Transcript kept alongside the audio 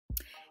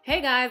Hey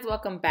guys,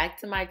 welcome back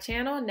to my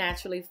channel,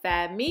 Naturally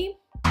Fab Me.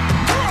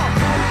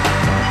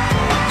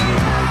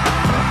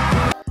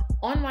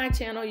 On my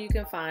channel, you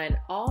can find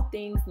all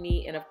things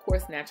me and of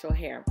course natural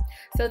hair.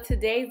 So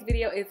today's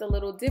video is a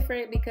little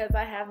different because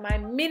I have my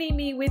mini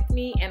me with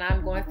me and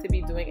I'm going to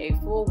be doing a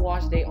full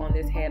wash day on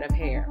this head of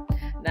hair.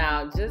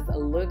 Now just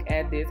look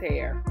at this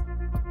hair.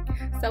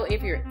 So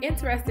if you're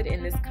interested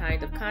in this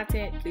kind of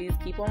content, please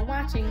keep on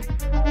watching.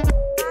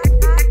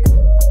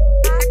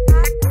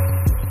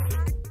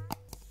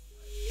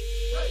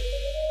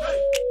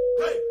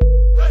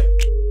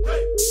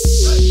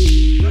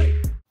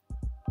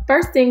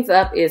 First things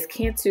up is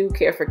Cantu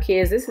Care for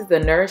Kids. This is the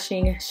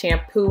Nourishing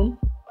shampoo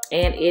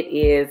and it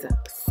is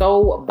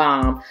so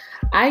bomb.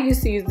 I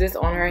used to use this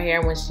on her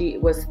hair when she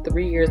was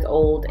 3 years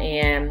old,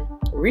 and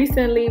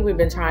recently we've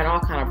been trying all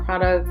kind of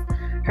products.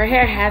 Her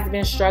hair has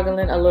been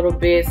struggling a little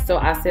bit, so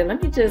I said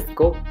let me just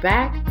go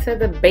back to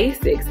the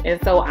basics. And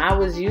so I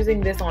was using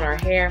this on her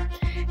hair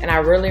and I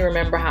really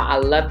remember how I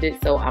loved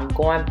it, so I'm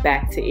going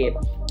back to it.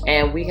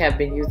 And we have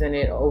been using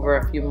it over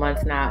a few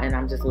months now and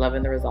I'm just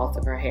loving the results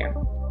of her hair.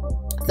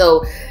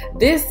 So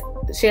this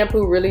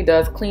shampoo really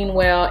does clean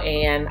well,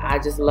 and I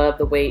just love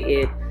the way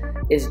it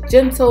is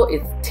gentle,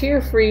 it's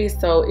tear-free,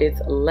 so it's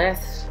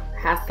less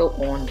hassle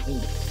on me.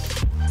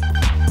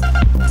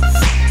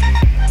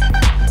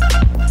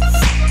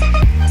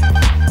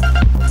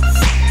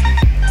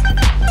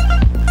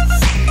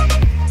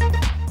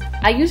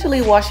 I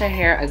usually wash her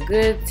hair a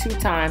good 2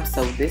 times,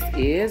 so this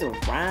is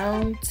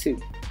round 2.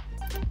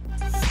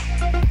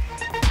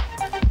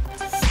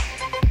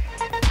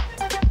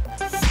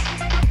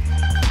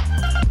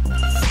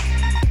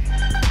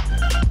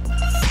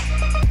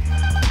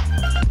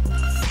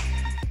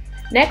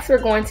 Next, we're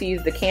going to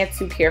use the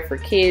Cantu Care for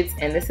Kids,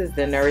 and this is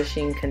the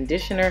Nourishing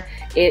Conditioner.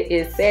 It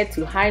is said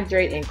to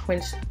hydrate and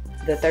quench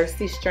the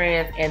thirsty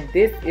strands, and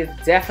this is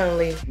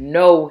definitely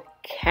no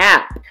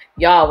cap.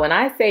 Y'all, when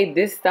I say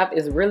this stuff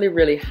is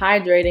really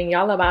hydrating,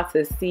 y'all about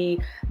to see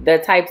the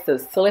types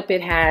of slip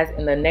it has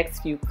in the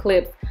next few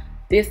clips.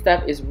 This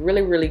stuff is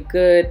really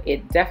good.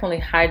 It definitely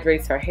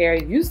hydrates her hair.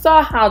 You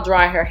saw how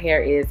dry her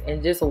hair is,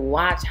 and just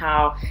watch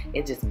how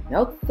it just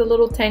melts the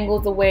little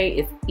tangles away.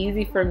 It's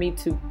easy for me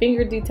to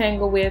finger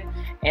detangle with.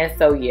 And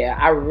so yeah,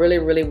 I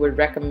really would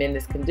recommend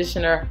this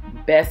conditioner.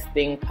 Best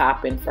thing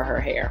popping for her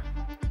hair.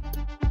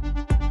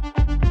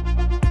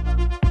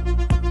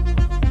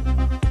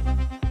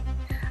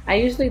 I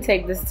usually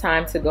take this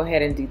time to go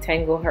ahead and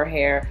detangle her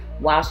hair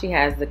while she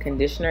has the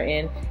conditioner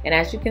in, and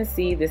as you can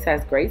see, this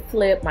has great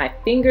slip. My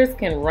fingers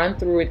can run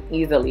through it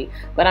easily,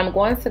 but I'm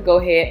going to go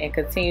ahead and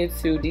continue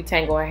to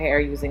detangle her hair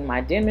using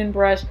my Denman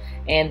brush,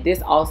 and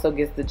this also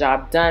gets the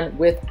job done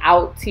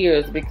without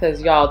tears,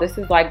 because y'all, this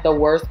is like the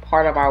worst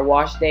part of our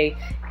wash day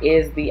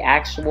is the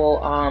actual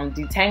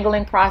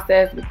detangling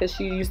process, because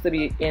she used to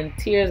be in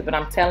tears, but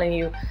I'm telling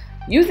you,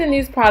 using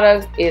these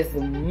products is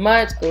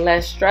much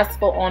less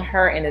stressful on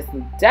her, and it's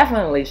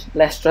definitely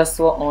less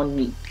stressful on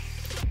me.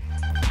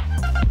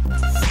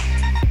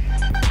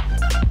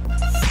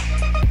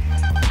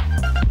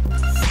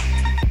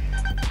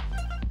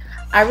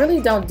 I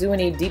really don't do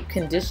any deep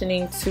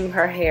conditioning to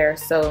her hair,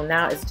 so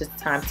now it's just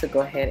time to go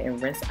ahead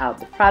and rinse out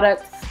the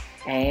product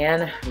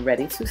and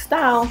ready to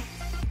style.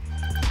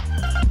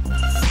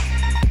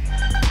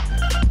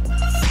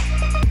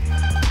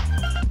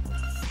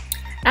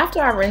 After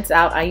I rinse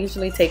out, I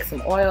usually take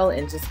some oil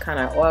and just kind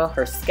of oil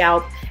her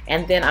scalp,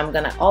 and then I'm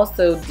going to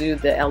also do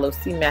the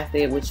LOC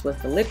method, which was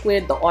the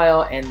liquid, the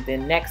oil, and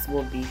then next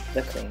will be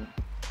the cream.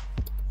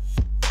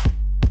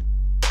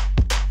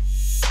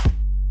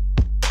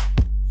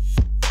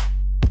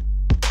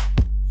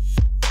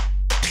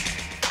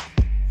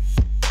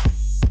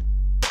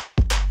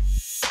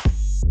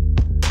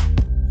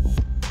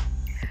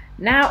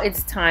 Now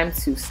it's time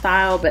to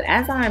style, but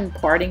as I'm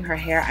parting her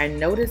hair, I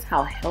notice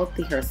how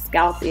healthy her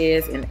scalp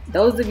is, and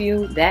those of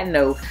you that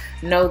know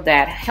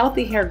that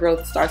healthy hair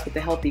growth starts with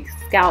a healthy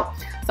scalp,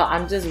 so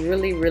I'm just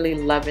really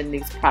loving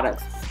these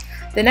products.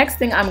 The next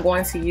thing I'm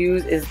going to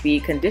use is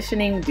the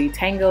Conditioning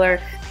Detangler.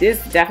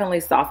 This definitely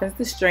softens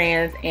the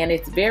strands, and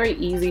it's very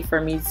easy for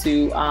me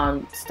to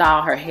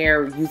style her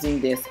hair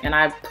using this, and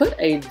I put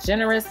a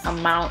generous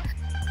amount.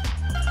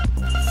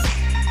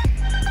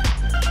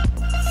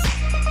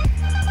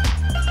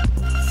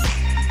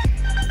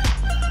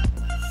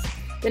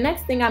 The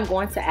next thing I'm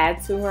going to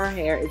add to her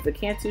hair is the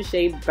Cantu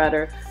Shea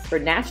Butter for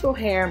Natural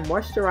Hair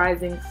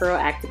Moisturizing Curl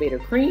Activator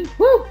Cream.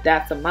 Woo,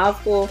 that's a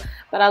mouthful,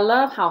 but I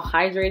love how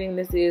hydrating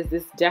this is.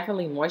 This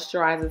definitely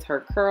moisturizes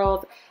her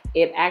curls.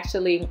 It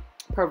actually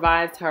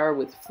provides her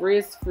with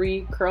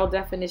frizz-free curl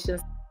definition.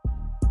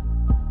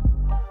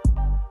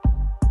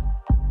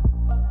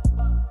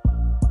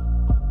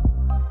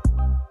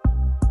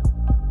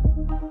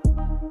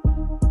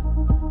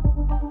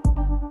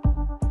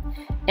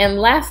 And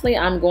lastly,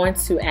 I'm going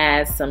to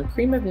add some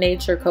Creme of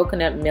Nature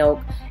coconut milk,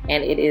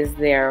 and it is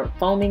their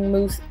foaming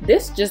mousse.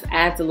 This just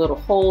adds a little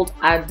hold.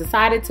 I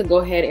decided to go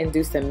ahead and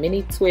do some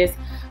mini twists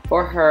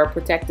for her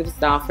protective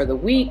style for the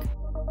week.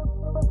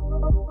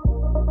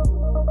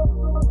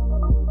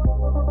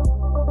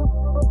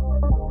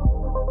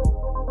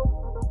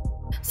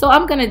 So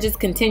I'm going to just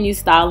continue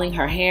styling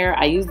her hair.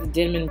 I use the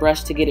Denman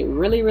brush to get it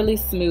really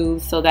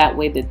smooth so that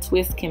way the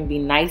twist can be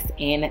nice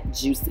and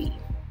juicy.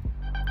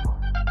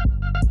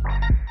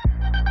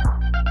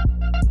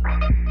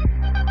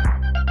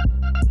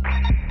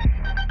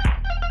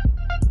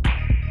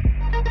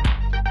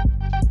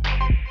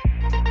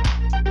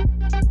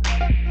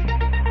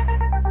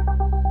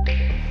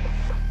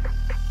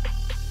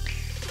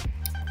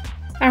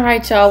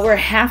 Alright y'all, we're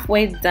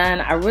halfway done.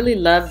 I really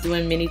love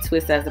doing mini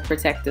twists as a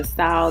protective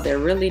style. They're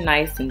really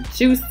nice and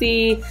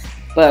juicy,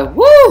 but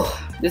woo,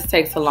 this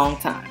takes a long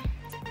time.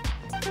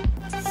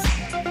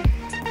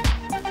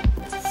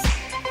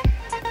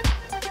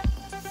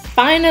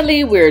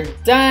 Finally, we're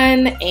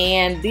done,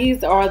 and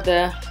these are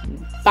the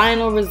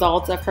final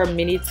results of her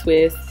mini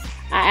twist.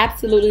 I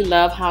absolutely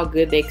love how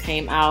good they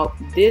came out.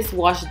 This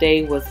wash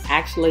day was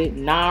actually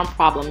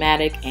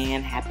non-problematic,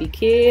 and happy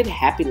kid,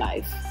 happy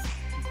life.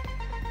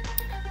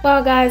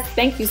 Well guys,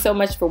 thank you so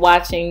much for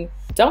watching.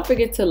 Don't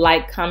forget to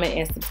like, comment,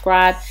 and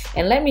subscribe,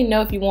 and let me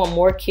know if you want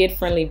more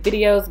kid-friendly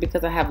videos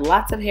because I have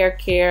lots of hair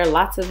care,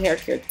 lots of hair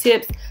care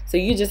tips, so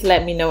you just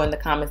let me know in the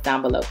comments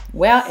down below.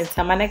 Well,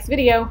 until my next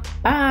video,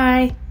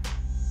 bye!